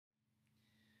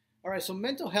All right, so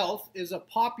mental health is a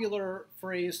popular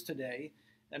phrase today,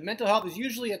 and mental health is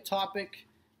usually a topic,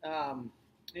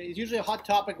 is usually a hot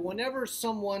topic whenever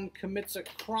someone commits a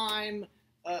crime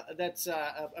that's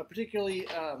a particularly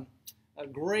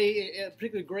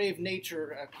particularly grave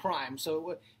nature crime.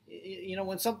 So,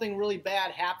 when something really bad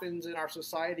happens in our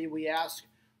society, we ask,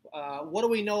 what do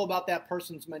we know about that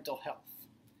person's mental health?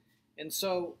 And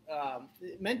so,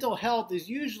 mental health is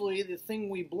usually the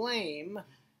thing we blame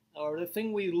or the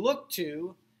thing we look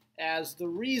to as the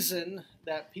reason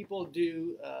that people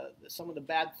do some of the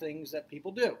bad things that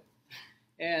people do.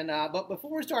 And but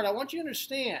before we start, I want you to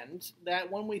understand that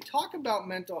when we talk about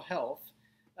mental health,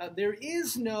 there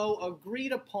is no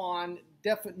agreed upon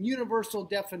universal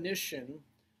definition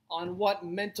on what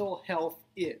mental health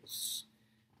is.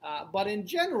 But in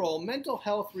general, mental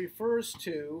health refers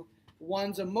to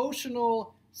one's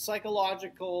emotional,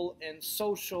 psychological, and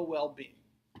social well-being.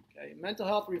 Okay? Mental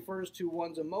health refers to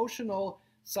one's emotional,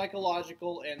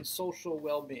 psychological, and social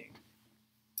well-being.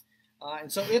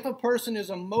 And so if a person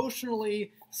is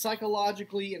emotionally,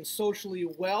 psychologically, and socially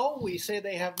well, we say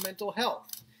they have mental health.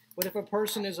 But if a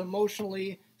person is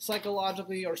emotionally,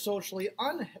 psychologically, or socially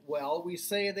unwell, we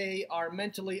say they are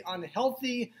mentally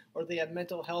unhealthy, or they have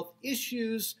mental health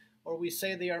issues, or we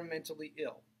say they are mentally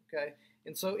ill. Okay?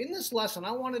 And so in this lesson,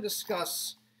 I want to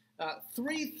discuss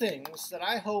three things that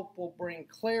I hope will bring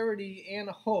clarity and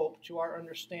hope to our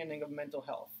understanding of mental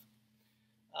health.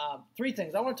 Three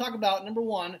things. I want to talk about, number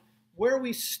one, where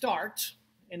we start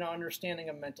in our understanding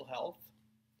of mental health.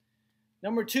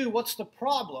 Number two, what's the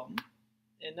problem?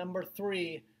 And number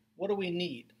three, what do we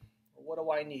need? Or what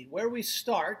do I need? Where we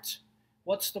start,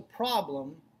 what's the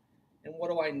problem, and what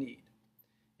do I need?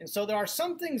 And so there are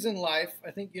some things in life,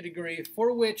 I think you'd agree,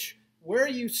 for which where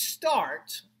you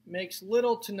start makes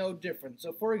little to no difference.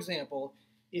 So for example,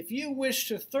 if you wish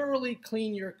to thoroughly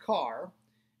clean your car,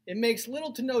 it makes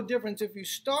little to no difference if you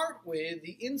start with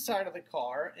the inside of the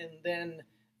car and then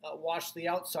wash the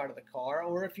outside of the car,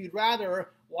 or if you'd rather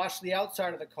wash the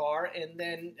outside of the car and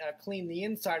then clean the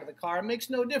inside of the car. It makes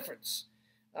no difference.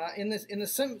 In a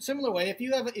similar way, if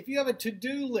you have a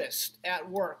to-do list at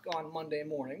work on Monday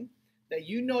morning that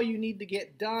you know you need to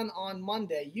get done on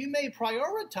Monday, you may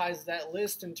prioritize that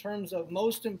list in terms of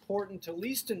most important to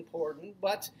least important,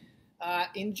 but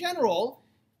in general,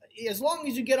 as long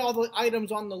as you get all the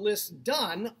items on the list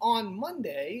done on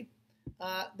Monday,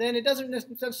 then it doesn't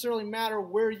necessarily matter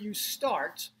where you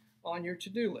start on your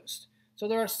to-do list. So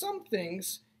there are some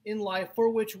things in life for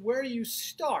which where you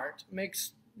start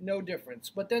makes no difference.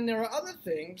 But then there are other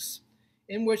things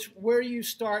in which where you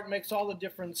start makes all the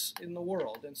difference in the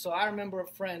world. And so I remember a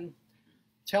friend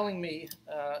telling me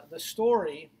the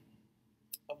story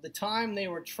of the time they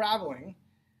were traveling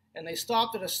and they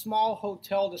stopped at a small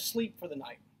hotel to sleep for the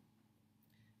night.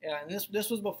 And this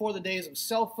was before the days of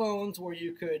cell phones where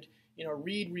you could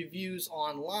read reviews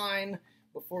online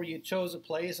before you chose a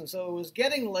place. And so it was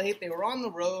getting late. They were on the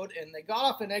road and they got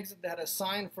off an exit that had a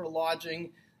sign for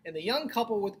lodging. And the young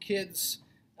couple with kids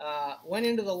went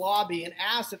into the lobby and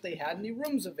asked if they had any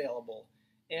rooms available.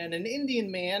 And an Indian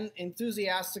man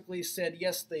enthusiastically said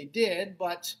yes, they did.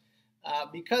 But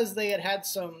because they had had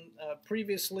some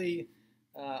previously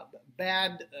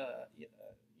bad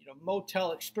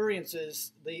motel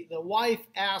experiences, the wife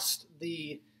asked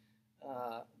the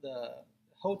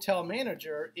hotel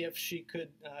manager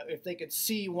if they could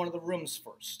see one of the rooms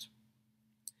first.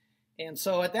 And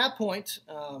so at that point,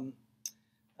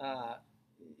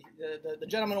 the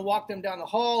gentleman walked them down the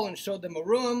hall and showed them a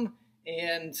room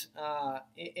and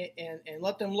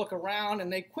let them look around.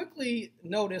 And they quickly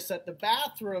noticed that the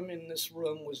bathroom in this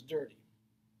room was dirty.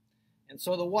 And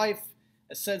so the wife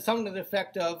said something to the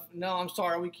effect of, "No, I'm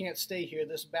sorry, we can't stay here.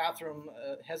 This bathroom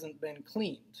hasn't been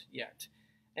cleaned yet."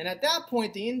 And at that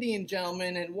point, the Indian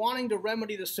gentleman, in wanting to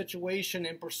remedy the situation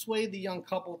and persuade the young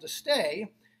couple to stay,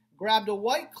 grabbed a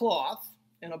white cloth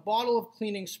and a bottle of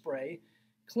cleaning spray,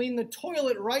 cleaned the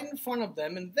toilet right in front of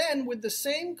them, and then, with the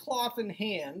same cloth in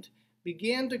hand,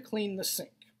 began to clean the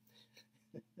sink.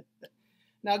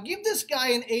 Now, give this guy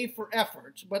an A for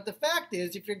effort, but the fact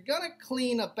is, if you're going to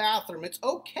clean a bathroom, it's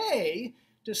okay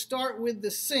to start with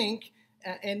the sink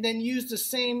and then use the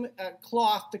same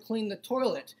cloth to clean the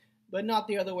toilet, but not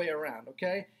the other way around,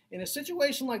 okay? In a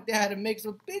situation like that, it makes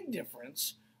a big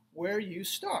difference where you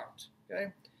start,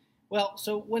 okay? Well,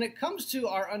 so when it comes to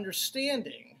our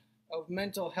understanding of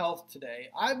mental health today,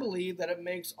 I believe that it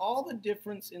makes all the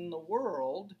difference in the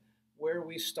world where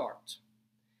we start.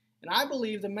 And I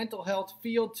believe the mental health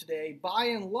field today, by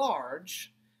and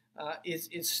large,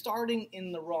 is starting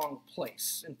in the wrong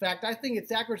place. In fact, I think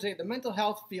it's accurate to say the mental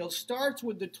health field starts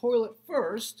with the toilet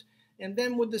first, and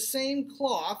then with the same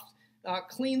cloth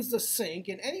cleans the sink,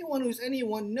 and anyone who's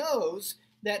anyone knows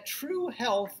that true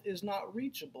health is not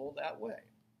reachable that way.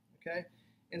 Okay,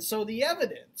 and so the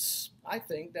evidence, I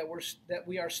think, that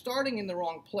we are starting in the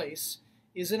wrong place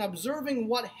is in observing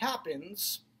what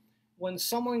happens when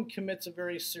someone commits a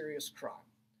very serious crime.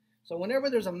 So whenever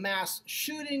there's a mass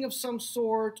shooting of some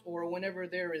sort, or whenever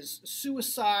there is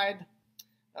suicide,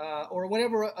 or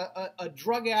whenever a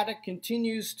drug addict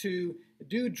continues to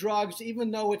do drugs,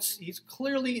 even though he's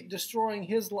clearly destroying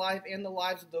his life and the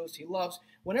lives of those he loves,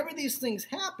 whenever these things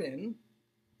happen,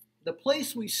 the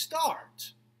place we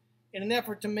start in an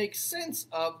effort to make sense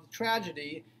of the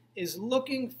tragedy is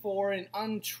looking for an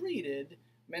untreated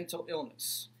mental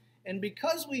illness. And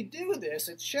because we do this,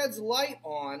 it sheds light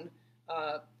on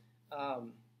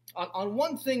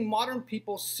one thing modern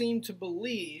people seem to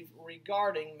believe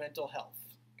regarding mental health.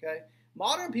 Okay?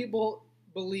 Modern people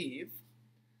believe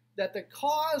that the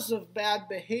cause of bad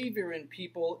behavior in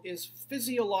people is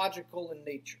physiological in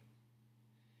nature.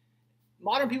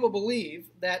 Modern people believe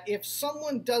that if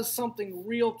someone does something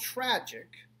real tragic,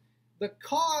 the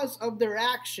cause of their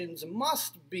actions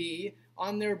must be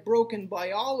on their broken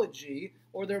biology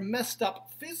or their messed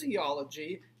up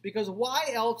physiology, because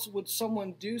why else would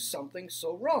someone do something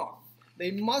so wrong? They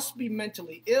must be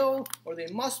mentally ill, or they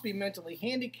must be mentally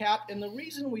handicapped. And the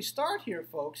reason we start here,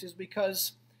 folks, is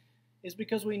because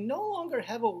we no longer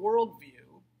have a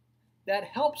worldview that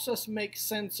helps us make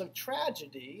sense of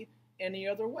tragedy any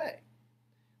other way.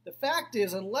 The fact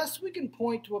is, unless we can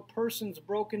point to a person's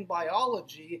broken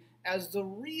biology as the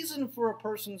reason for a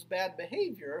person's bad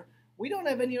behavior, we don't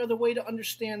have any other way to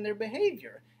understand their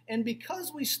behavior. And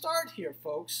because we start here,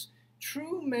 folks,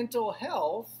 true mental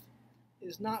health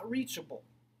is not reachable.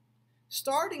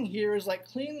 Starting here is like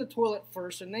cleaning the toilet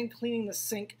first and then cleaning the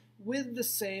sink with the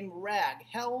same rag.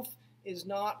 Health is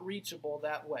not reachable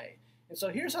that way. And so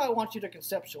here's how I want you to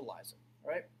conceptualize it,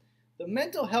 right? The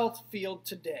mental health field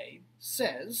today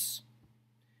says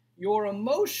your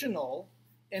emotional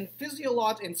and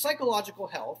physiological and psychological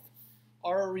health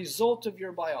are a result of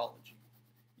your biology.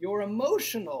 Your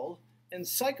emotional and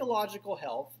psychological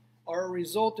health are a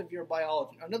result of your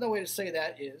biology. Another way to say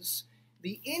that is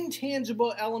the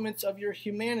intangible elements of your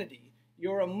humanity,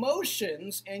 your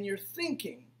emotions and your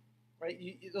thinking,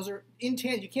 right? Those are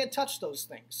intangible. You can't touch those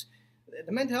things.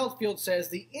 The mental health field says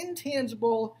the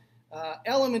intangible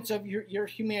elements of your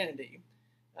humanity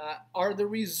are the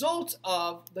result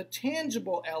of the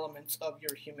tangible elements of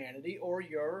your humanity or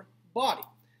your body.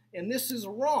 And this is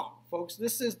wrong, folks.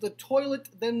 This is the toilet,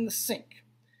 then the sink.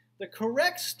 The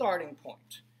correct starting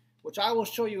point, which I will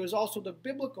show you is also the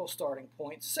biblical starting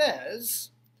point, says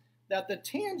that the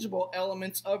tangible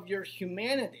elements of your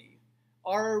humanity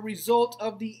are a result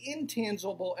of the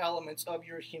intangible elements of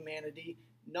your humanity,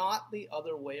 not the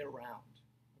other way around.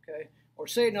 Okay? Or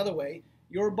say it another way,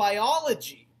 your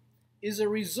biology is a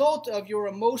result of your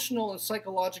emotional and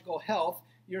psychological health.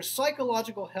 Your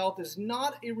psychological health is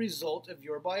not a result of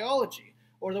your biology.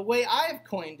 Or the way I've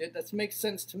coined it that makes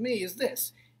sense to me is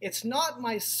this: it's not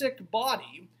my sick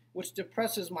body which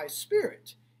depresses my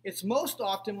spirit. It's most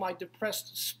often my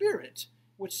depressed spirit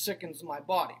which sickens my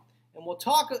body. And we'll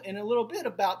talk in a little bit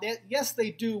about that. Yes, they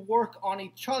do work on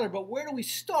each other, but where do we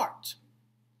start?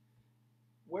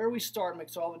 Where we start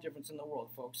makes all the difference in the world,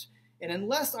 folks. And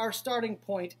unless our starting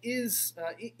point is,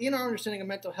 in our understanding of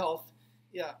mental health,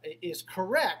 is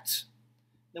correct,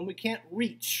 then we can't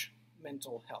reach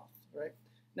mental health, right?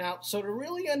 Now, so to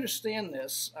really understand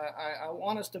this, I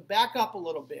want us to back up a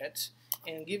little bit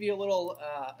and give you a little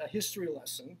a history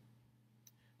lesson.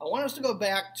 I want us to go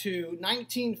back to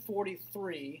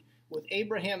 1943 with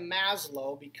Abraham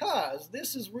Maslow, because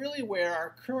this is really where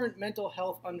our current mental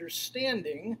health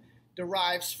understanding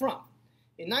derives from.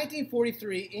 In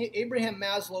 1943, Abraham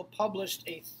Maslow published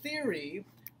a theory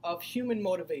of human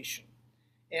motivation.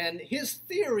 And his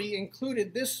theory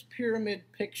included this pyramid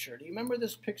picture. Do you remember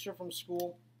this picture from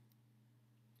school?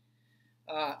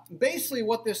 Basically,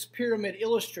 what this pyramid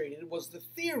illustrated was the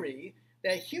theory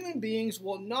that human beings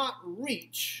will not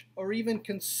reach or even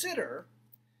consider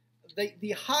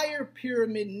the higher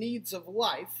pyramid needs of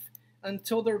life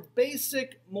until their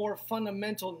basic, more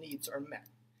fundamental needs are met.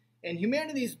 And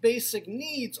humanity's basic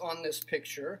needs on this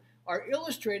picture are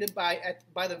illustrated by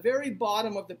the very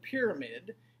bottom of the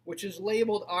pyramid, which is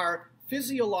labeled our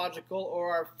physiological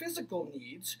or our physical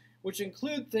needs, which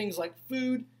include things like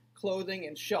food, clothing,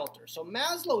 and shelter. So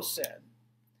Maslow said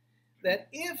that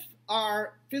if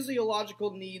our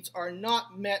physiological needs are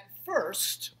not met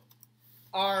first,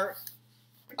 our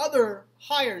other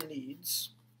higher needs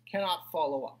cannot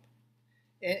follow up.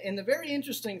 And the very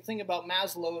interesting thing about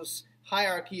Maslow's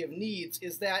hierarchy of needs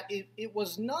is that it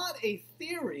was not a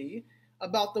theory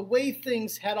about the way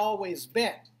things had always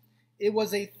been. It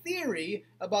was a theory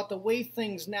about the way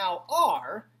things now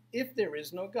are if there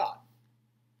is no God.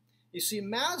 You see,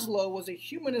 Maslow was a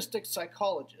humanistic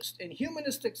psychologist, and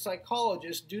humanistic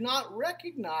psychologists do not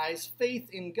recognize faith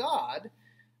in God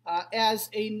as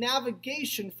a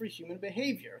navigation for human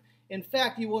behavior. In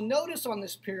fact, you will notice on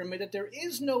this pyramid that there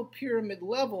is no pyramid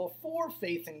level for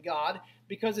faith in God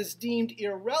because it's deemed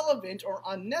irrelevant or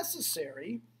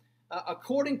unnecessary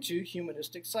according to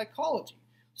humanistic psychology.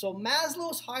 So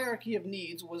Maslow's hierarchy of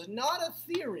needs was not a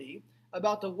theory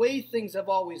about the way things have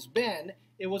always been.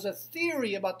 It was a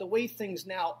theory about the way things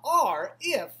now are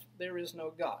if there is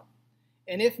no God.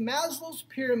 And if Maslow's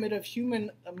pyramid of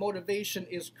human motivation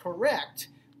is correct,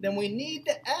 then we need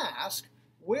to ask,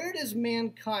 where does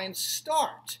mankind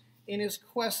start in his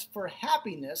quest for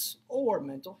happiness or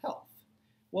mental health?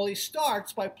 Well, he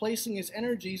starts by placing his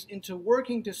energies into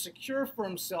working to secure for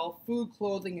himself food,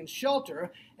 clothing, and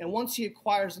shelter. And once he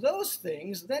acquires those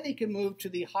things, then he can move to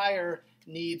the higher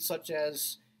needs such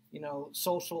as,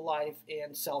 social life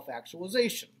and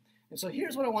self-actualization. And so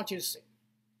here's what I want you to see.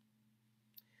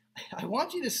 I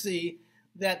want you to see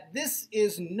that this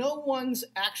is no one's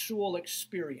actual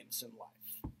experience in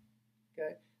life.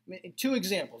 Okay? 2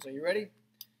 examples. Are you ready?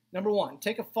 Number 1,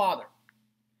 take a father.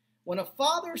 When a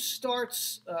father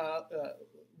starts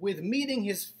with meeting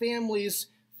his family's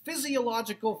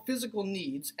physical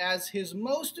needs as his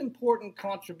most important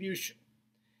contribution,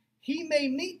 he may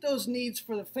meet those needs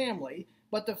for the family,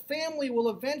 but the family will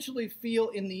eventually feel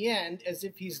in the end as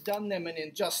if he's done them an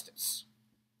injustice.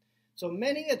 So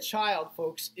many a child,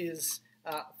 folks, is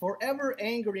forever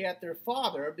angry at their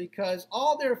father because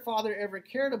all their father ever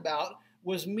cared about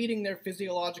was meeting their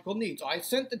physiological needs. I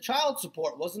sent the child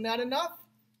support. Wasn't that enough?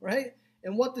 Right?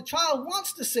 And what the child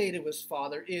wants to say to his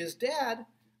father is, Dad,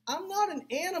 I'm not an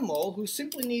animal who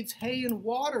simply needs hay and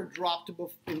water dropped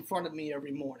in front of me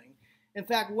every morning. In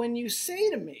fact, when you say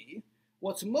to me,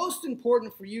 what's most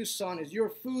important for you, son, is your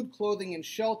food, clothing, and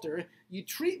shelter, you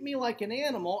treat me like an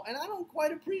animal, and I don't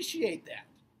quite appreciate that.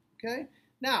 Okay?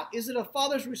 Now, is it a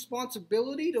father's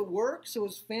responsibility to work so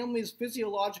his family's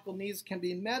physiological needs can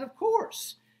be met? Of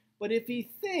course. But if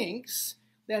he thinks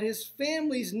that his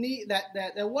family's need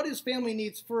that what his family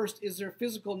needs first is their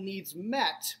physical needs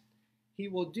met, he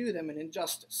will do them an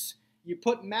injustice. You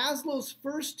put Maslow's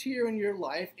first tier in your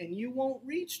life and you won't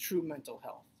reach true mental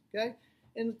health. Okay?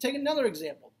 And take another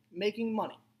example, making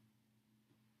money.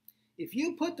 If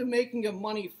you put the making of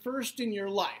money first in your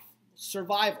life,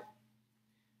 survival,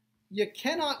 you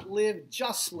cannot live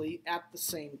justly at the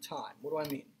same time. What do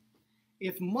I mean?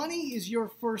 If money is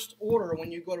your first order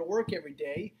when you go to work every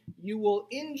day, you will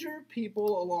injure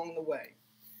people along the way.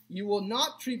 You will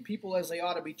not treat people as they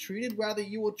ought to be treated. Rather,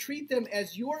 you will treat them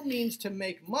as your means to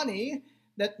make money,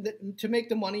 to make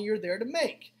the money you're there to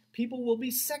make. People will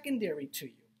be secondary to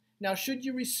you. Now, should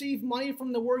you receive money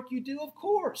from the work you do? Of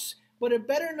course. But it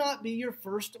better not be your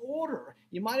first order.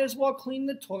 You might as well clean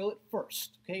the toilet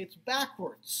first. Okay, it's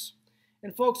backwards.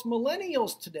 And folks,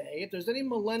 millennials today, if there's any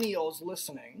millennials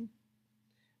listening,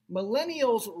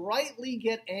 millennials rightly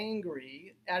get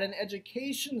angry at an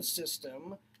education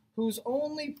system whose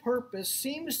only purpose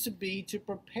seems to be to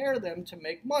prepare them to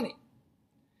make money.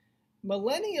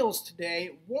 Millennials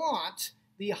today want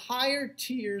the higher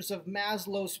tiers of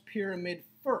Maslow's pyramid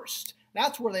first.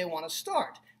 That's where they want to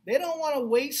start. They don't want to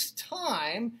waste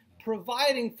time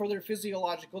providing for their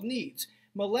physiological needs.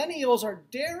 Millennials are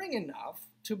daring enough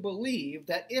to believe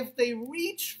that if they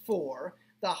reach for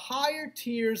the higher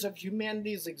tiers of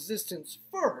humanity's existence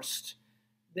first,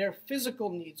 their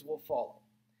physical needs will follow.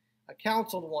 I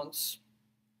counseled once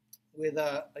with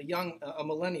a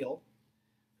millennial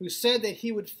who said that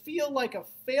he would feel like a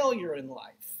failure in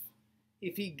life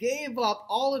if he gave up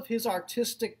all of his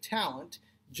artistic talent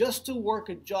just to work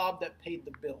a job that paid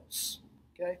the bills.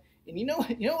 Okay? And you know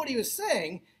what he was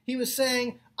saying? He was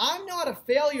saying, I'm not a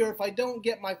failure if I don't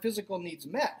get my physical needs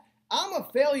met. I'm a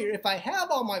failure if I have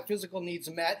all my physical needs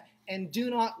met and do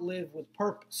not live with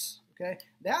purpose. Okay?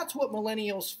 That's what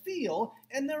millennials feel,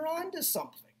 and they're onto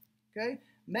something. Okay?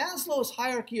 Maslow's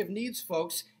hierarchy of needs,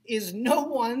 folks, is no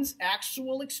one's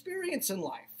actual experience in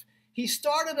life. He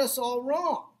started us all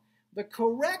wrong. The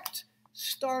correct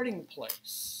starting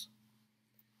place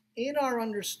in our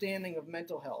understanding of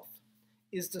mental health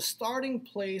is the starting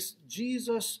place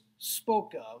Jesus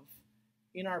spoke of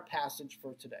in our passage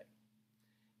for today.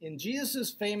 In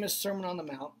Jesus' famous Sermon on the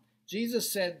Mount, Jesus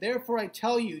said, "Therefore I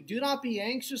tell you, do not be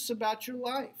anxious about your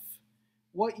life,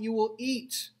 what you will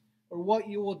eat or what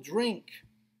you will drink,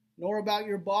 nor about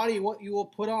your body what you will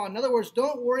put on. In other words,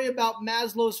 don't worry about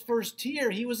Maslow's first tier.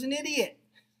 He was an idiot.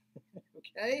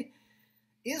 Okay?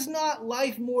 Is not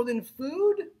life more than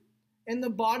food, and the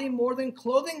body more than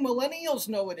clothing? Millennials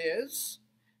know it is.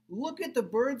 Look at the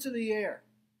birds of the air.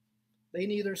 They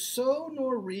neither sow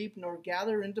nor reap nor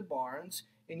gather into barns,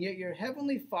 and yet your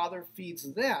heavenly Father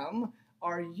feeds them.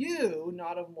 Are you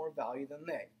not of more value than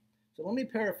they? So let me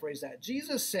paraphrase that.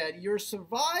 Jesus said, your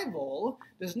survival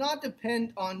does not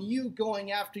depend on you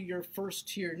going after your first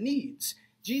tier needs.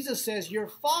 Jesus says your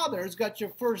Father's got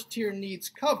your first tier needs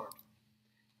covered.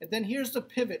 And then here's the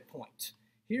pivot point.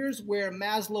 Here's where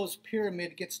Maslow's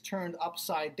pyramid gets turned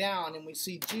upside down, and we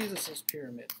see Jesus'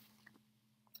 pyramid.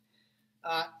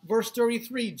 Verse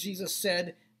 33, Jesus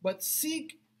said, but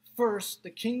seek first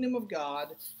the kingdom of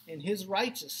God and his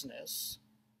righteousness,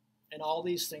 and all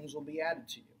these things will be added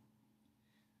to you.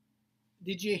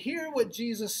 Did you hear what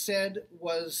Jesus said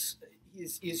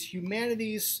is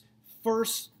humanity's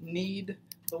first need,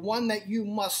 the one that you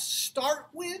must start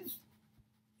with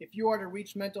if you are to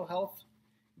reach mental health?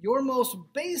 Your most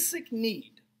basic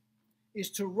need is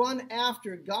to run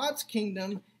after God's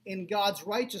kingdom and God's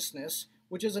righteousness,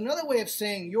 which is another way of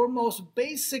saying your most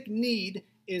basic need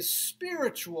is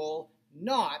spiritual,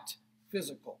 not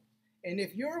physical. And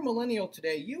if you're a millennial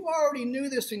today, you already knew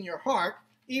this in your heart,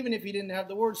 even if you didn't have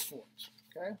the words for it.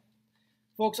 Okay?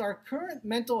 Folks, our current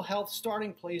mental health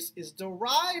starting place is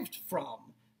derived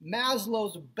from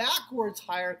Maslow's backwards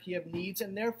hierarchy of needs,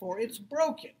 and therefore it's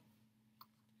broken.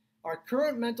 Our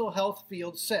current mental health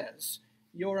field says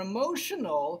your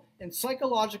emotional and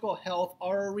psychological health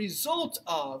are a result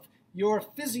of your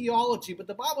physiology, but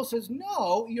the Bible says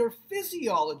no, your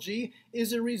physiology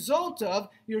is a result of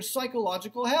your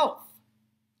psychological health.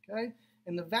 Okay?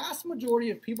 And the vast majority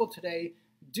of people today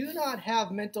do not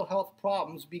have mental health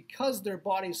problems because their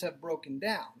bodies have broken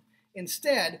down.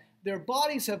 Instead, their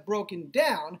bodies have broken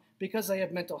down because they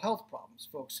have mental health problems,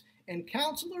 folks. And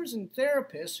counselors and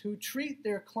therapists who treat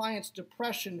their clients'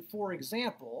 depression, for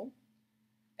example,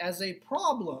 as a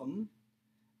problem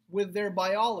with their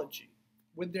biology,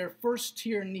 with their first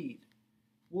tier need,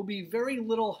 will be very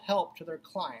little help to their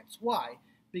clients. Why?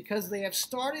 Because they have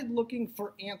started looking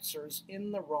for answers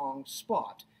in the wrong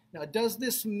spot. Now, does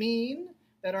this mean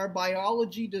that our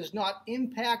biology does not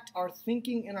impact our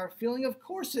thinking and our feeling? Of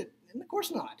course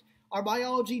not. Our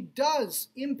biology does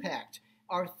impact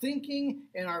our thinking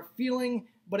and our feeling,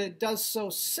 but it does so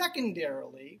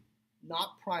secondarily,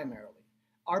 not primarily.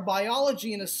 Our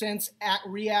biology, in a sense,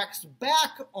 reacts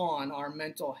back on our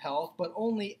mental health, but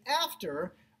only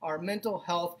after our mental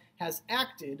health has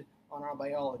acted on our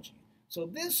biology. So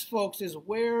this, folks, is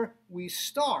where we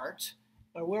start,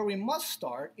 or where we must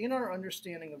start in our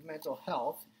understanding of mental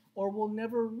health, or we'll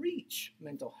never reach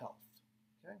mental health.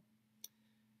 Okay?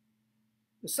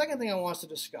 The second thing I want us to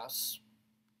discuss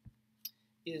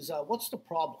is what's the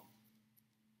problem?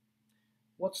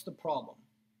 What's the problem?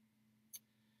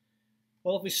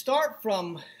 Well, if we start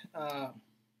from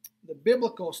the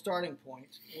biblical starting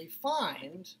point, we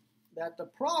find that the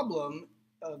problem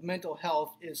of mental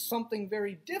health is something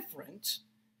very different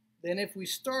than if we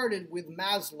started with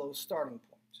Maslow's starting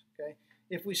point. Okay?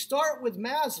 If we start with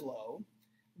Maslow,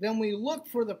 then we look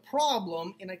for the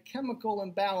problem in a chemical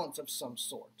imbalance of some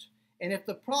sort. And if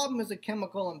the problem is a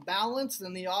chemical imbalance,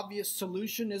 then the obvious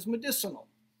solution is medicinal.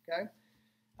 Okay?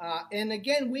 And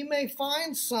again, we may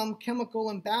find some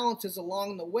chemical imbalances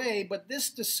along the way, but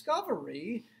this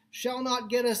discovery shall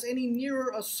not get us any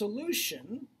nearer a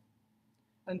solution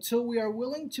until we are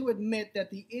willing to admit that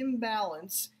the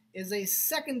imbalance is a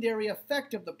secondary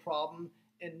effect of the problem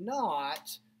and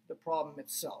not the problem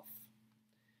itself.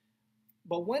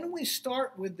 But when we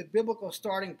start with the biblical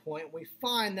starting point, we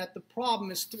find that the problem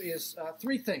is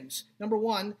three things. Number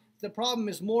one, the problem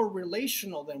is more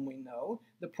relational than we know.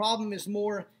 The problem is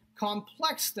more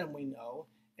complex than we know.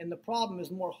 And the problem is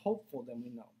more hopeful than we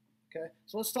know. Okay?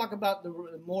 So let's talk about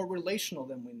the more relational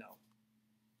than we know.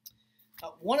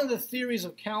 One of the theories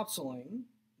of counseling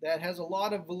that has a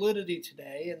lot of validity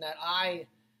today and that I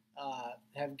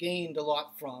have gained a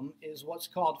lot from is what's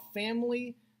called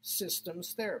family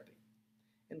systems therapy.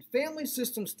 And family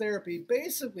systems therapy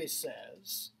basically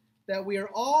says that we are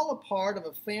all a part of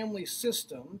a family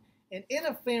system, and in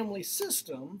a family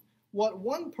system, what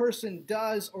one person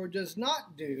does or does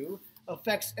not do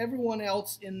affects everyone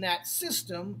else in that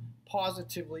system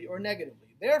positively or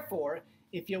negatively. Therefore,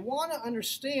 if you want to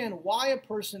understand why a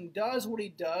person does what he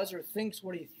does or thinks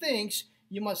what he thinks,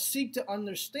 you must seek to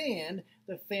understand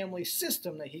the family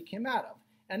system that he came out of.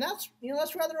 And that's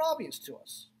rather obvious to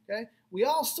us. Okay? We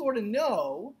all sort of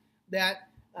know that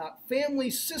family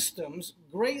systems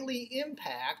greatly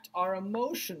impact our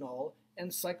emotional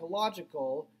and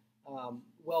psychological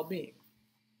well-being.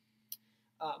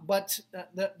 But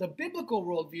the biblical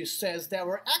worldview says that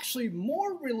we're actually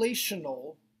more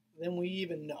relational than we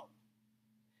even know.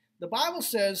 The Bible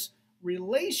says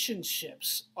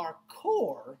relationships are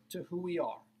core to who we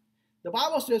are. The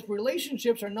Bible says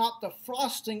relationships are not the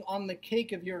frosting on the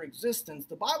cake of your existence.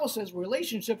 The Bible says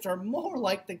relationships are more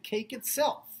like the cake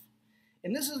itself.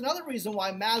 And this is another reason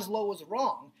why Maslow was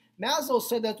wrong. Maslow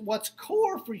said that what's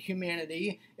core for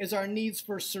humanity is our needs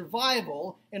for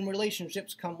survival, and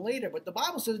relationships come later. But the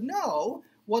Bible says, no,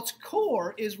 what's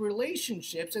core is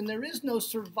relationships, and there is no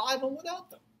survival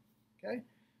without them. Okay?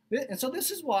 And so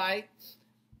this is why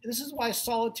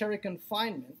solitary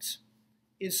confinement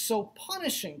is so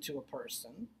punishing to a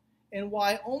person, and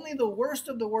why only the worst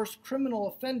of the worst criminal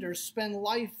offenders spend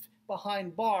life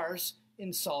behind bars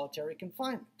in solitary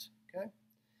confinement. Okay?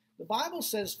 The Bible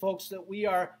says, folks, that we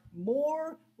are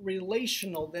more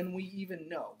relational than we even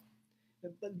know.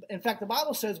 In fact, the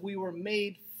Bible says we were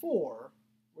made for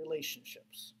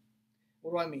relationships.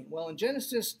 What do I mean? Well, in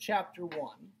Genesis chapter 1,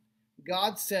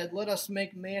 God said, let us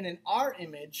make man in our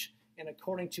image and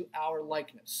according to our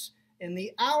likeness. And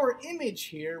the our image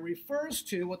here refers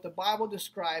to what the Bible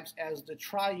describes as the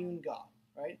triune God,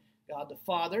 right? God the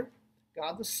Father,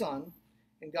 God the Son,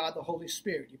 and God the Holy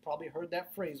Spirit. You probably heard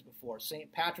that phrase before.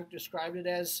 St. Patrick described it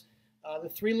as the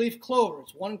three-leaf clover.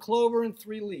 It's one clover and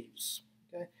three leaves.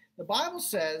 Okay? The Bible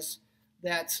says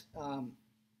that,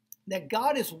 that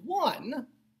God is one,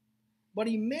 but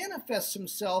he manifests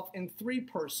himself in three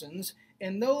persons,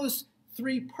 and those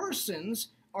three persons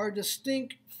are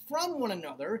distinct from one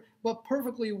another, but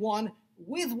perfectly one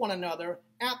with one another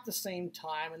at the same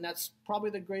time, and that's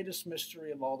probably the greatest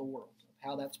mystery of all the world,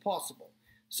 how that's possible.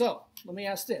 So, let me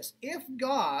ask this. If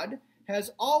God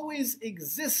has always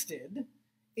existed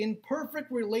in perfect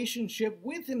relationship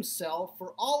with himself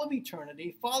for all of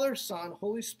eternity, Father, Son,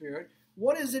 Holy Spirit,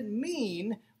 what does it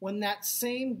mean when that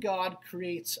same God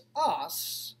creates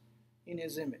us in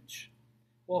his image?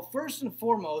 Well, first and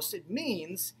foremost, it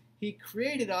means he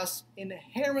created us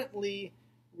inherently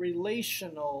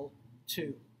relational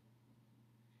too.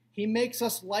 He makes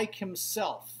us like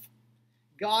himself.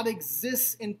 God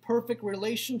exists in perfect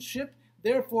relationship.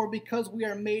 Therefore, because we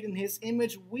are made in his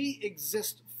image, we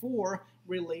exist for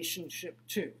relationship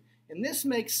too. And this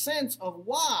makes sense of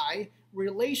why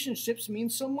relationships mean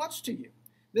so much to you.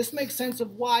 This makes sense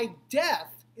of why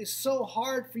death is so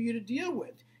hard for you to deal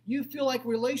with. You feel like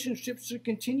relationships should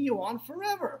continue on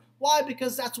forever. Why?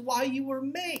 Because that's why you were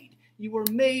made. You were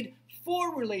made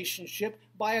for relationship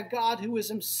by a God who is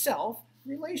himself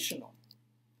relational.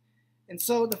 And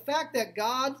so the fact that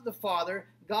God the Father,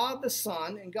 God the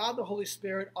Son, and God the Holy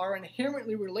Spirit are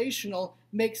inherently relational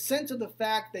makes sense of the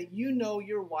fact that you know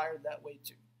you're wired that way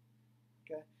too.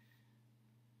 Okay?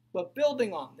 But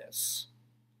building on this,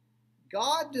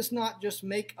 God does not just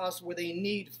make us with a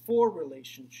need for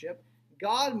relationship.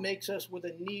 God makes us with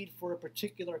a need for a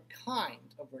particular kind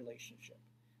of relationship.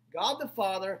 God the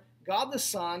Father, God the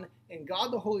Son, and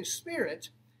God the Holy Spirit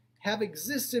have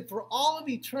existed for all of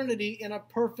eternity in a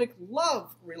perfect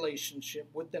love relationship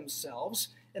with themselves.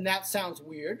 And that sounds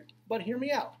weird, but hear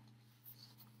me out.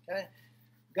 Okay?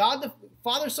 God the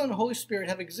Father, Son, and Holy Spirit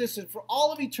have existed for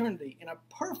all of eternity in a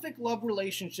perfect love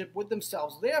relationship with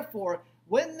themselves. Therefore,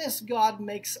 when this God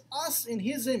makes us in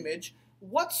his image,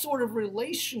 what sort of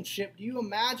relationship do you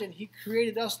imagine he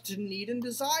created us to need and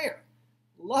desire?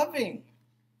 Loving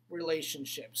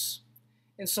relationships.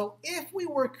 And so if we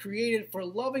were created for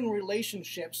loving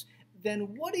relationships,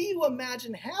 then what do you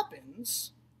imagine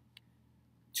happens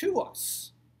to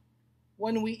us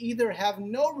when we either have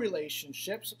no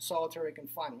relationships, solitary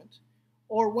confinement,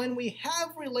 or when we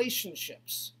have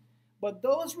relationships, but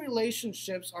those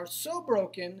relationships are so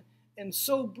broken and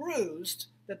so bruised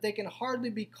that they can hardly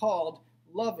be called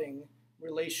loving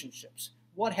relationships?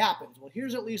 What happens? Well,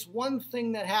 here's at least one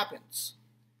thing that happens.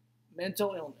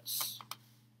 Mental illness.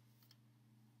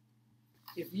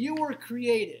 If you were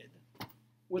created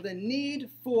with a need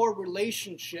for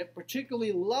relationship,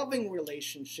 particularly loving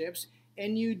relationships,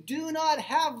 and you do not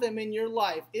have them in your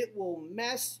life, it will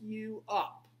mess you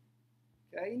up.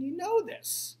 Okay? And you know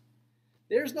this.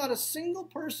 There's not a single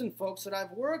person, folks, that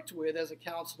I've worked with as a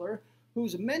counselor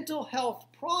whose mental health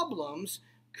problems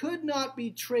could not be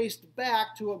traced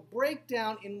back to a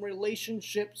breakdown in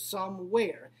relationship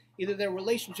somewhere. Either their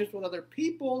relationships with other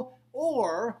people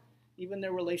or even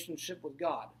their relationship with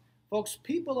God. Folks,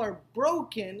 people are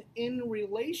broken in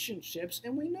relationships,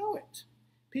 and we know it.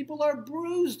 People are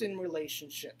bruised in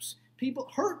relationships. People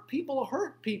hurt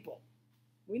people.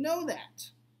 We know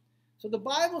that. So the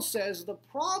Bible says the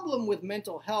problem with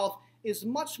mental health is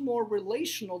much more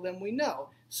relational than we know,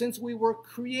 since we were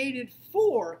created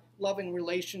for loving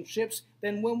relationships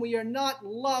than when we are not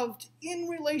loved in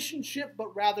relationship,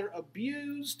 but rather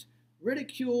abused,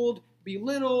 ridiculed,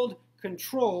 belittled,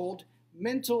 controlled.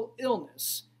 Mental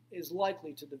illness is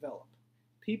likely to develop.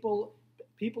 People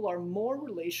are more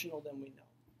relational than we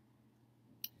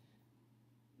know.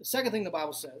 The second thing the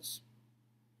Bible says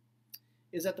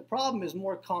is that the problem is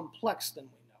more complex than we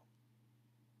know.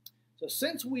 So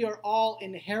since we are all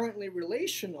inherently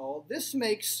relational, this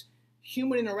makes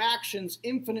human interactions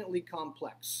infinitely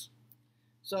complex.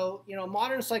 So,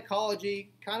 modern psychology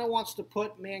kind of wants to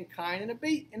put mankind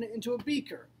into a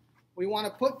beaker. We want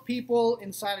to put people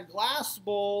inside a glass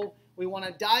bowl. We want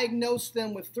to diagnose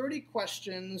them with 30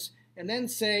 questions and then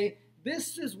say,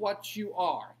 this is what you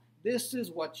are. This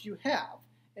is what you have.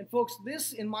 And folks,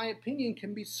 this, in my opinion,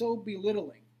 can be so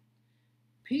belittling.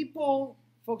 People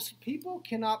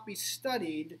cannot be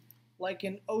studied like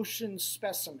an ocean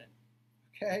specimen,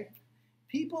 okay?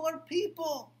 People are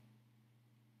people.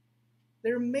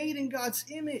 They're made in God's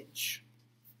image.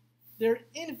 They're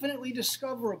infinitely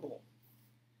discoverable.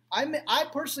 I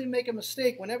personally make a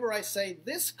mistake whenever I say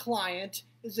this client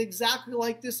is exactly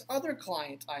like this other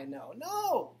client I know.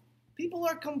 No, people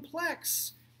are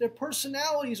complex. Their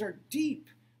personalities are deep.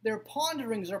 Their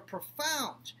ponderings are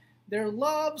profound. Their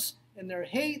loves and their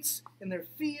hates and their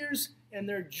fears and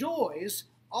their joys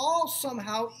all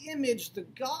somehow image the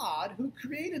God who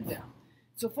created them.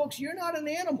 So folks, you're not an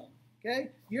animal, okay?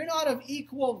 You're not of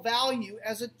equal value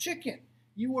as a chicken.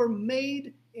 You were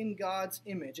made in God's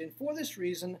image. And for this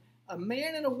reason, a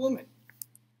man and a woman,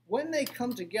 when they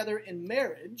come together in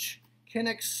marriage, can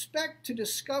expect to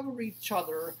discover each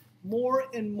other more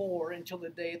and more until the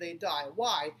day they die.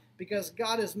 Why? Because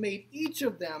God has made each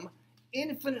of them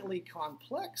infinitely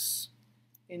complex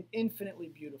and infinitely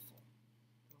beautiful.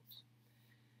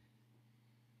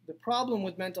 The problem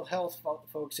with mental health,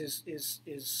 folks,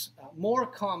 is more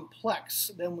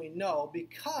complex than we know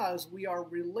because we are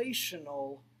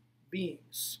relational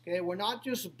beings. Okay, we're not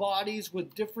just bodies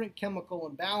with different chemical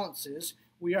imbalances.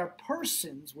 We are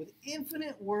persons with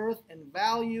infinite worth and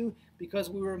value because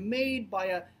we were made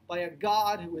by a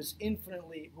God who is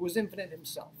infinite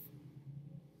himself.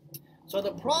 So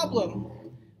the problem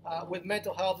with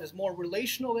mental health is more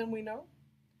relational than we know.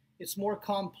 It's more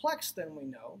complex than we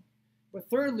know. But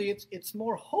thirdly, it's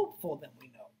more hopeful than we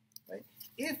know. Right?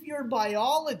 If your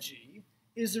biology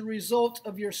is a result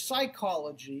of your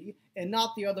psychology and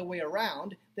not the other way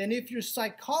around, then if your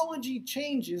psychology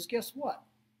changes, guess what?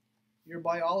 Your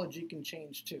biology can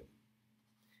change too.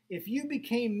 If you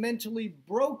became mentally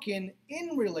broken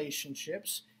in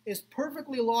relationships, it's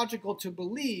perfectly logical to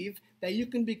believe that you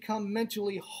can become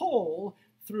mentally whole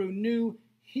through new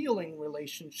healing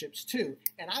relationships too.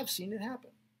 And I've seen it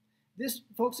happen.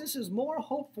 Folks, this is more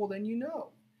hopeful than you know.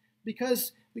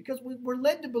 Because we're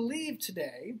led to believe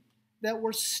today that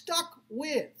we're stuck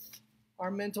with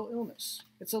our mental illness.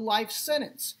 It's a life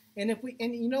sentence. And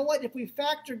you know what? If we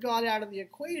factor God out of the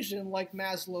equation like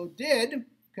Maslow did,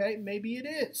 okay, maybe it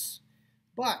is.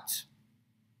 But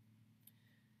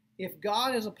if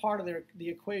God is a part of the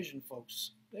equation,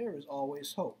 folks, there is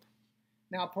always hope.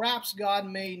 Now, perhaps God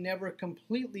may never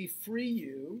completely free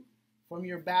you from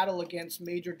your battle against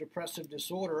major depressive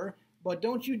disorder, but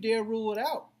don't you dare rule it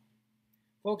out.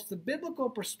 Folks, the biblical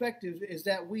perspective is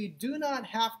that we do not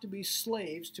have to be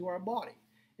slaves to our body.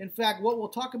 In fact, what we'll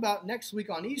talk about next week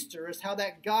on Easter is how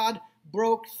that God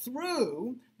broke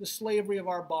through the slavery of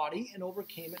our body and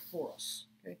overcame it for us.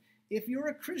 Okay? If you're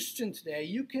a Christian today,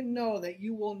 you can know that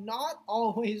you will not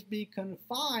always be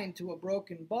confined to a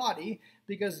broken body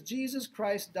because Jesus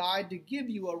Christ died to give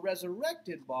you a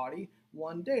resurrected body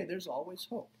one day. There's always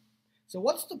hope. So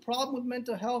what's the problem with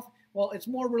mental health? Well, it's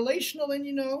more relational than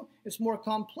you know, it's more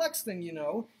complex than you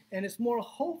know, and it's more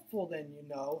hopeful than you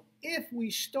know if we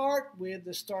start with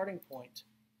the starting point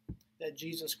that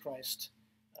Jesus Christ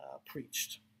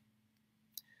preached.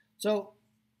 So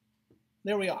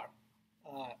there we are.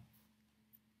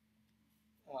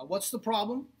 What's the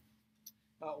problem?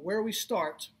 Where we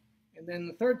start. And then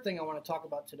the third thing I want to talk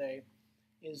about today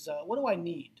is what do I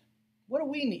need? What do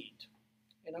we need?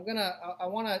 And I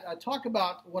want to talk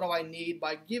about what do I need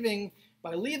by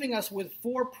leaving us with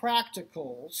 4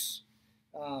 practicals,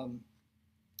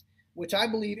 which I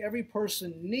believe every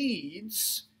person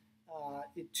needs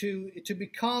to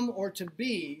become or to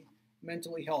be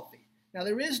mentally healthy. Now,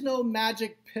 there is no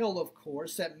magic pill, of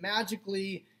course, that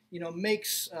magically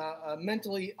makes a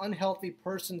mentally unhealthy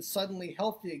person suddenly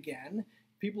healthy again.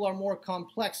 People are more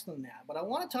complex than that. But I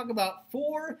want to talk about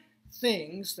 4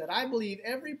 things that I believe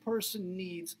every person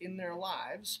needs in their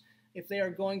lives if they are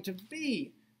going to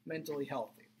be mentally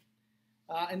healthy.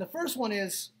 And the first one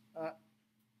is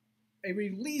a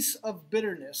release of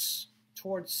bitterness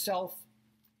towards self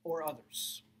or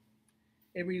others.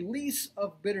 A release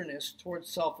of bitterness towards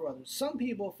self or others. Some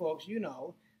people, folks,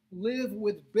 live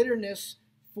with bitterness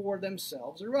for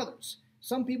themselves or others.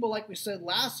 Some people, like we said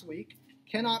last week,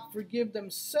 cannot forgive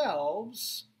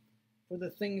themselves for the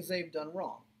things they've done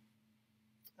wrong.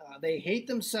 They hate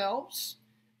themselves,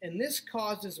 and this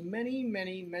causes many,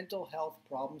 many mental health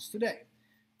problems today.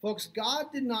 Folks,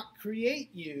 God did not create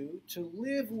you to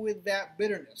live with that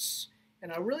bitterness.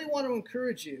 And I really want to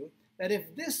encourage you that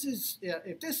if this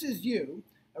is you,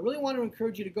 I really want to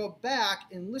encourage you to go back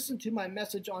and listen to my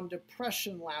message on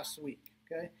depression last week.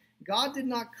 Okay? God did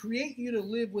not create you to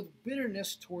live with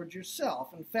bitterness towards yourself.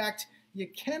 In fact, you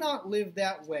cannot live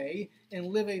that way and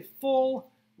live a full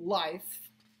life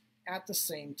at the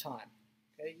same time.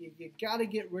 Okay? You got to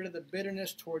get rid of the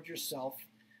bitterness towards yourself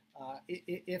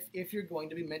if you're going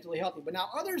to be mentally healthy. But now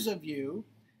others of you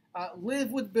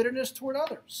live with bitterness toward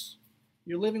others.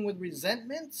 You're living with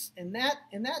resentments, and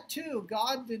that too,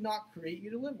 God did not create you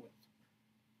to live with.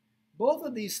 Both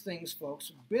of these things,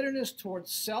 folks, bitterness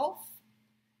towards self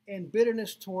and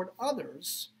bitterness toward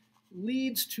others,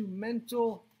 leads to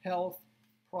mental health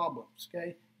problems,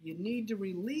 okay? You need to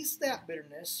release that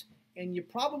bitterness, and you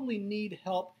probably need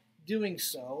help doing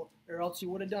so, or else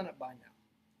you would have done it by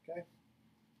now, okay?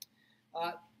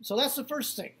 So that's the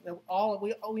first thing.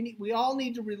 We all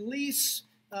need to release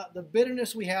the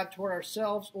bitterness we have toward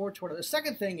ourselves or toward others. The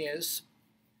second thing is,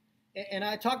 and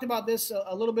I talked about this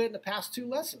a little bit in the past two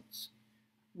lessons,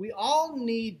 we all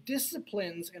need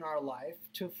disciplines in our life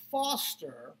to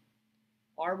foster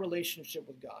our relationship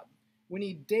with God. We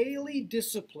need daily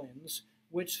disciplines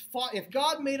if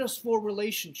God made us for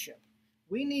relationship,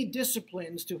 we need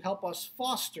disciplines to help us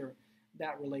foster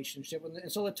that relationship. And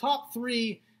so the top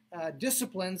three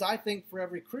disciplines, I think, for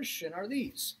every Christian are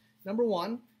these. Number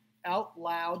one, out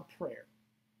loud prayer.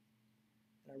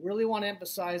 I really want to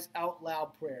emphasize out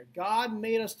loud prayer. God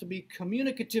made us to be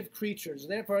communicative creatures.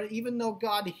 Therefore, even though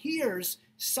God hears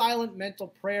silent mental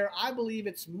prayer, I believe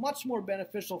it's much more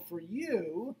beneficial for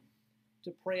you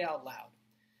to pray out loud.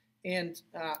 And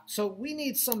so we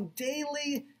need some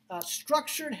daily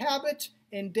structured habit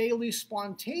and daily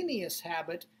spontaneous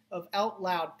habit of out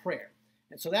loud prayer.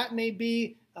 And so that may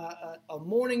be a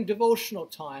morning devotional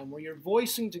time where you're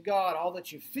voicing to God all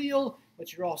that you feel,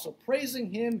 but you're also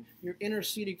praising Him, you're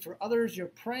interceding for others, you're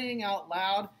praying out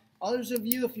loud. Others of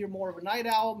you, if you're more of a night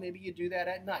owl, maybe you do that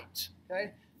at night,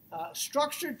 okay?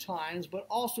 Structured times, but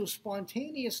also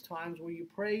spontaneous times where you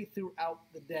pray throughout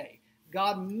the day.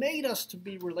 God made us to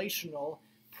be relational.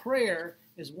 Prayer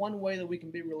is one way that we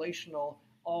can be relational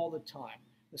all the time.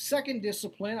 The second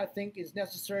discipline I think is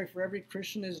necessary for every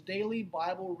Christian is daily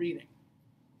Bible reading.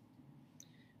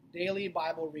 Daily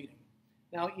Bible reading.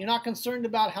 Now, you're not concerned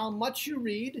about how much you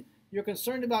read. You're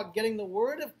concerned about getting the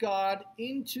Word of God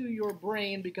into your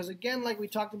brain because, again, like we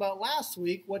talked about last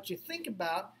week, what you think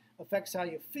about affects how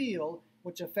you feel,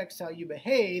 which affects how you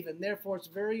behave, and therefore it's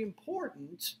very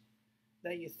important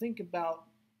that you think about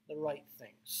the right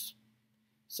things.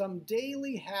 Some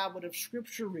daily habit of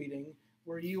Scripture reading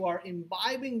where you are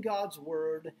imbibing God's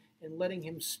Word and letting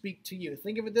Him speak to you.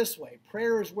 Think of it this way.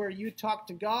 Prayer is where you talk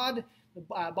to God.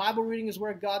 The Bible reading is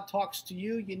where God talks to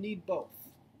you. You need both.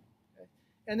 Okay?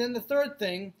 And then the third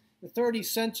thing, the third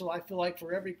essential, I feel like,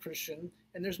 for every Christian,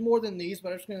 and there's more than these,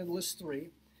 but I'm just going to list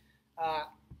three,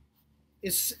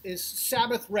 is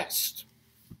Sabbath rest.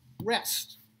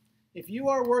 Rest. If you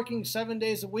are working 7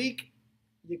 days a week,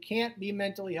 you can't be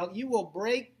mentally healthy. You will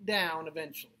break down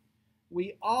eventually.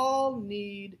 We all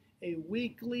need a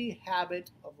weekly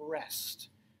habit of rest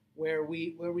where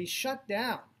we shut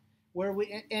down.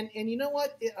 And you know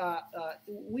what?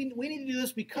 We need to do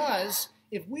this because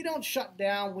if we don't shut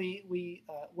down,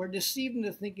 we're deceived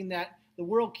into thinking that the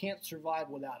world can't survive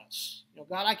without us.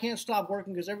 God, I can't stop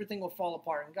working because everything will fall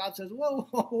apart. And God says, whoa,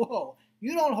 whoa, whoa.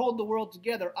 You don't hold the world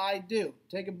together. I do.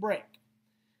 Take a break.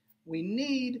 We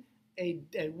need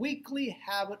a weekly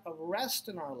habit of rest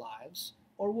in our lives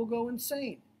or we'll go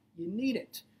insane. You need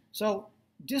it. So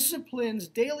disciplines,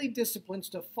 daily disciplines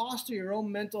to foster your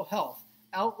own mental health.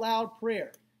 Out loud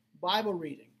prayer, Bible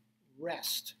reading,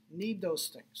 rest. Need those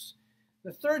things.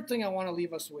 The third thing I want to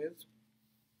leave us with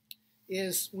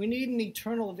is we need an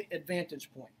eternal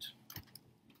vantage point.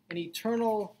 An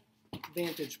eternal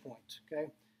vantage point,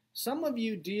 okay? Some of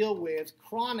you deal with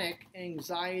chronic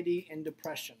anxiety and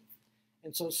depression.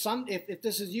 And so if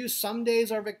this is you, some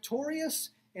days are victorious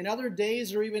and other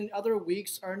days or even other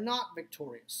weeks are not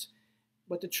victorious.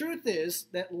 But the truth is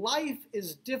that life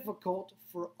is difficult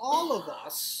for all of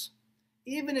us,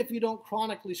 even if you don't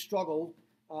chronically struggle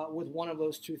with one of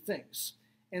those two things.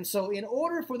 And so in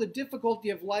order for the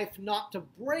difficulty of life not to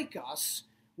break us,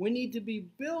 we need to be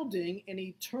building an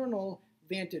eternal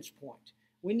vantage point.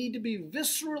 We need to be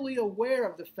viscerally aware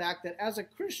of the fact that as a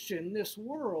Christian, this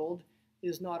world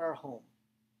is not our home.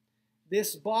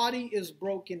 This body is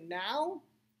broken now,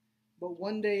 but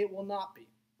one day it will not be.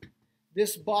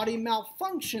 This body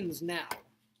malfunctions now,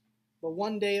 but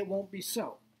one day it won't be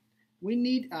so. We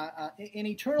need an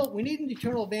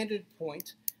eternal vantage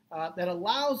point that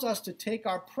allows us to take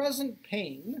our present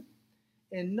pain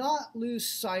and not lose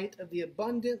sight of the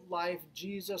abundant life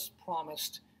Jesus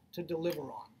promised to deliver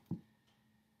on.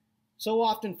 So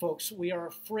often, folks, we are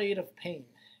afraid of pain.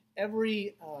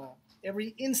 Every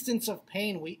instance of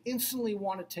pain, we instantly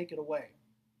want to take it away.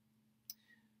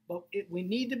 But we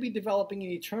need to be developing an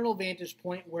eternal vantage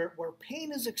point where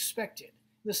pain is expected.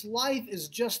 This life is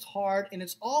just hard, and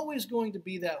it's always going to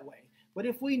be that way. But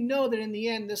if we know that in the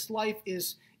end this life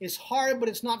is hard, but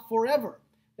it's not forever,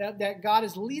 that God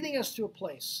is leading us to a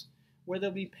place where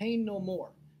there'll be pain no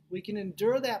more, we can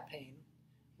endure that pain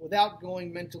without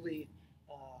going mentally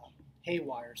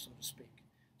haywire, so to speak.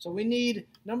 So we need,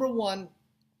 number one,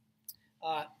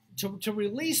 to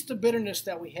release the bitterness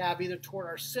that we have either toward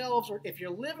ourselves, or if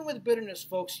you're living with bitterness,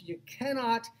 folks, you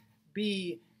cannot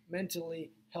be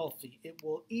mentally healthy. It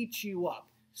will eat you up.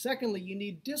 Secondly, you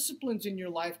need disciplines in your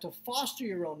life to foster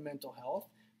your own mental health.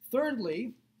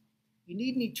 Thirdly, you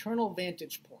need an eternal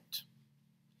vantage point.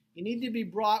 You need to be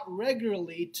brought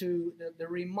regularly to the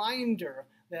reminder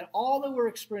that all that we're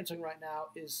experiencing right now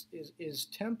is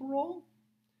temporal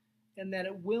and that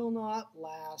it will not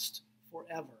last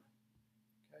forever.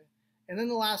 Okay? And then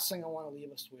the last thing I want to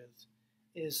leave us with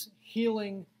is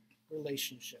healing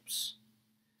relationships.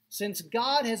 Since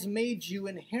God has made you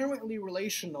inherently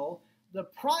relational, the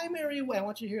primary way, I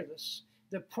want you to hear this,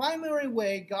 the primary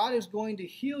way God is going to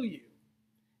heal you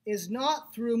is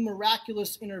not through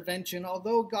miraculous intervention,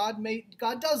 although God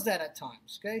does that at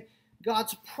times, okay?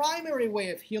 God's primary way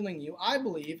of healing you, I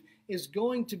believe, is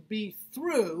going to be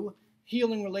through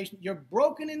healing relationships. You're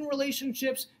broken in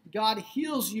relationships, God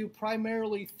heals you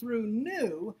primarily through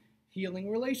new healing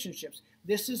relationships.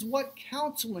 This is what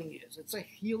counseling is. It's a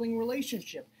healing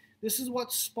relationship. This is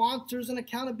what sponsors and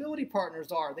accountability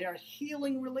partners are. They are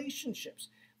healing relationships.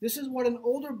 This is what an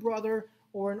older brother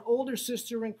or an older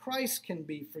sister in Christ can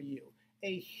be for you,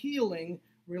 a healing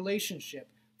relationship.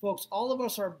 Folks, all of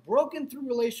us are broken through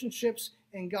relationships,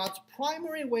 and God's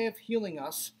primary way of healing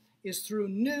us is through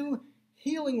new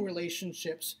healing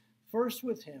relationships, first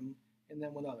with Him and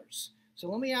then with others. So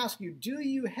let me ask you, do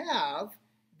you have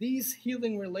these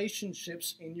healing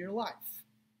relationships in your life?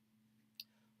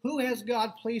 Who has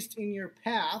God placed in your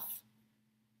path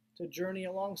to journey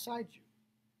alongside you?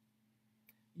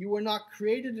 You were not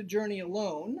created to journey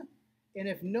alone, and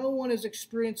if no one is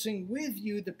experiencing with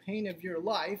you the pain of your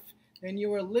life, then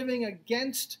you are living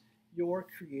against your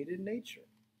created nature.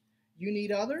 You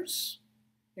need others,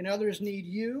 and others need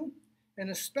you, and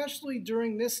especially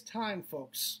during this time,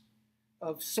 folks,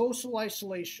 of social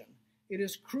isolation, it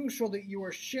is crucial that you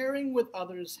are sharing with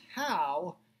others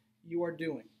how you are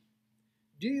doing.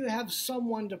 Do you have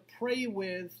someone to pray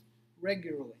with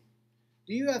regularly?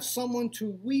 Do you have someone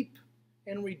to weep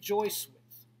and rejoice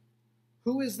with?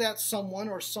 Who is that someone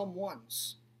or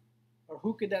someones? Or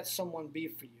who could that someone be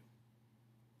for you?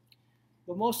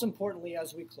 But most importantly,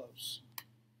 as we close,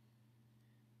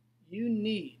 you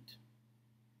need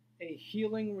a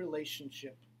healing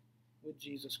relationship with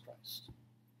Jesus Christ.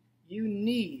 You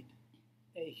need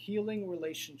a healing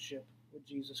relationship with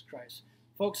Jesus Christ.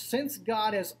 Folks, since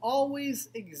God has always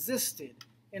existed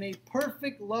in a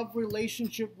perfect love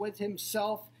relationship with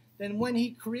Himself, then when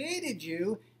He created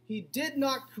you, He did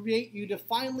not create you to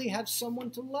finally have someone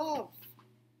to love.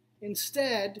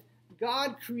 Instead,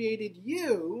 God created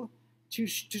you to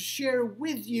share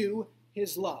with you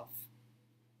His love.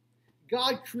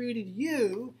 God created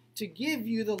you to give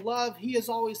you the love He has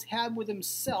always had with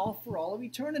Himself for all of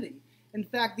eternity. In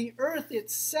fact, the earth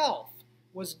itself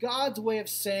was God's way of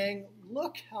saying,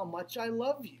 look how much I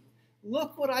love you.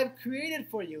 Look what I've created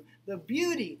for you. The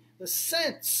beauty, the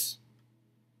sense,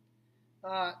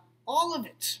 all of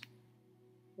it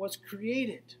was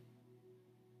created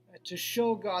to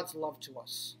show God's love to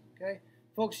us. Okay?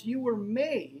 Folks, you were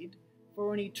made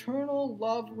for an eternal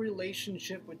love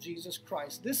relationship with Jesus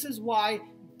Christ. This is why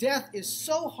death is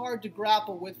so hard to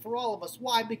grapple with for all of us.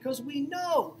 Why? Because we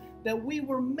know that we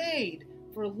were made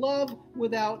for love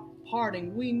without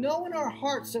parting. We know in our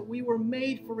hearts that we were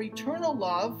made for eternal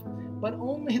love, but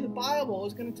only the Bible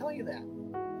is going to tell you that.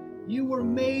 You were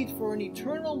made for an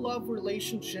eternal love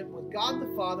relationship with God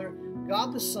the Father,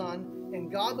 God the Son, and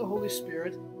God the Holy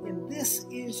Spirit, and this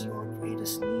is your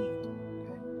greatest need.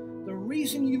 Okay? The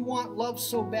reason you want love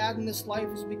so bad in this life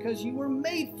is because you were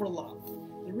made for love.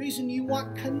 The reason you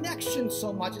want connection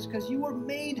so much is because you were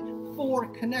made for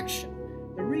connection.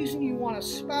 The reason you want a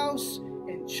spouse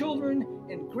and children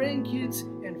and grandkids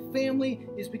and family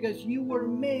is because you were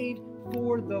made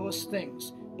for those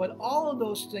things. But all of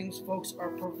those things, folks,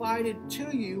 are provided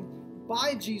to you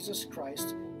by Jesus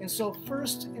Christ. And so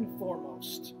first and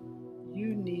foremost,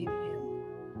 you need Him.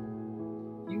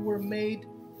 You were made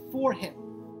for Him.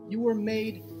 You were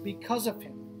made because of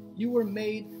Him. You were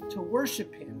made to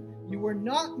worship Him. You were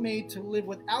not made to live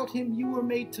without Him. You were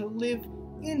made to live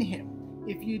in Him.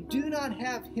 If you do not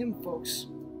have Him, folks,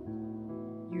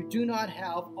 you do not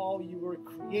have all you were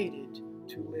created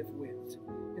to live with.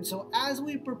 And so as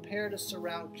we prepare to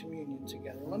surround communion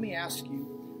together, let me ask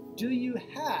you, do you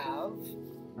have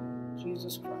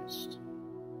Jesus Christ?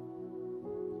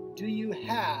 Do you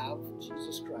have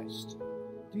Jesus Christ?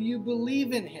 Do you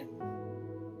believe in Him?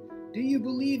 Do you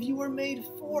believe you were made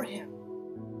for Him?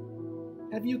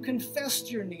 Have you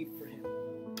confessed your need for Him?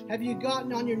 Have you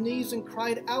gotten on your knees and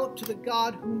cried out to the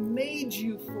God who made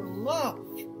you for love,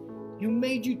 who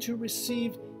made you to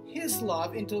receive His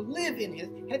love and to live in His?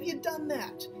 Have you done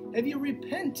that? Have you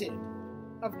repented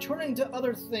of turning to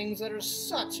other things that are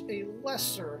such a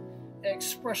lesser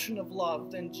expression of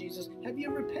love than Jesus? Have you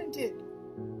repented?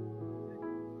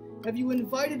 Have you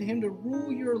invited Him to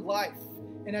rule your life?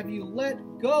 And have you let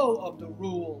go of the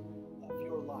rule of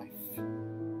your life?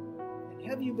 And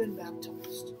have you been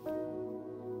baptized?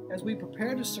 As we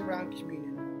prepare to surround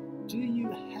communion, do you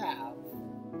have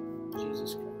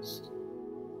Jesus Christ?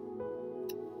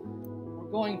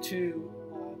 We're going to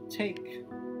take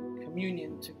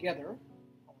communion together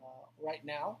right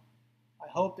now. I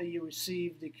hope that you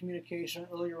received the communication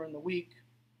earlier in the week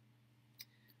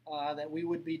that we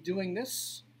would be doing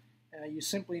this. You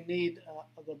simply need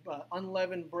the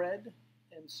unleavened bread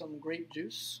and some grape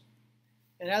juice.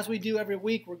 And as we do every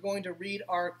week, we're going to read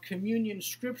our communion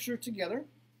scripture together.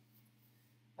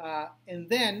 And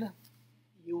then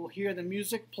you will hear the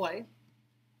music play.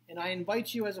 And I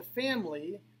invite you as a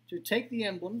family to take the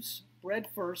emblems, bread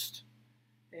first,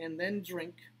 and then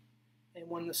drink. And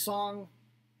when the song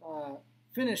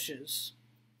finishes,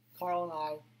 Carl and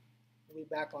I will be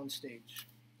back on stage.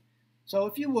 So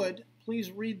if you would,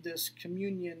 please read this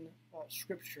communion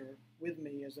scripture with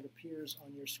me as it appears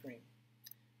on your screen.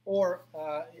 Or,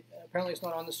 apparently it's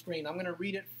not on the screen. I'm going to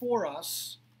read it for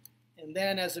us, and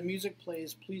then as the music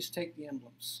plays, please take the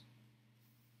emblems.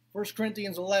 1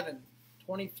 Corinthians 11,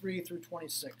 23 through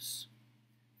 26.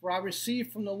 For I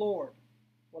received from the Lord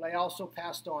what I also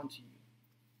passed on to you.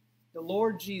 The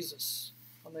Lord Jesus,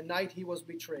 on the night He was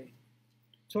betrayed,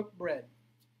 took bread,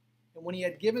 and when He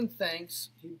had given thanks,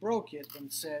 He broke it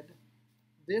and said,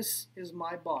 "This is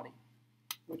my body,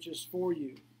 which is for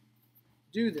you.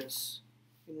 Do this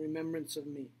in remembrance of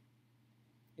me."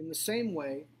 In the same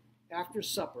way, after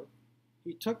supper,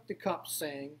 He took the cup,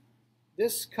 saying,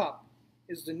 "This cup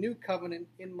is the new covenant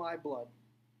in my blood.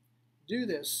 Do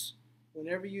this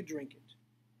whenever you drink it,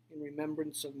 in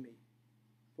remembrance of me.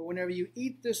 For whenever you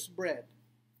eat this bread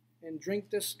and drink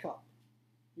this cup,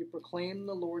 you proclaim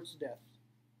the Lord's death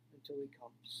until He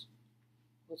comes."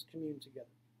 Let's commune together.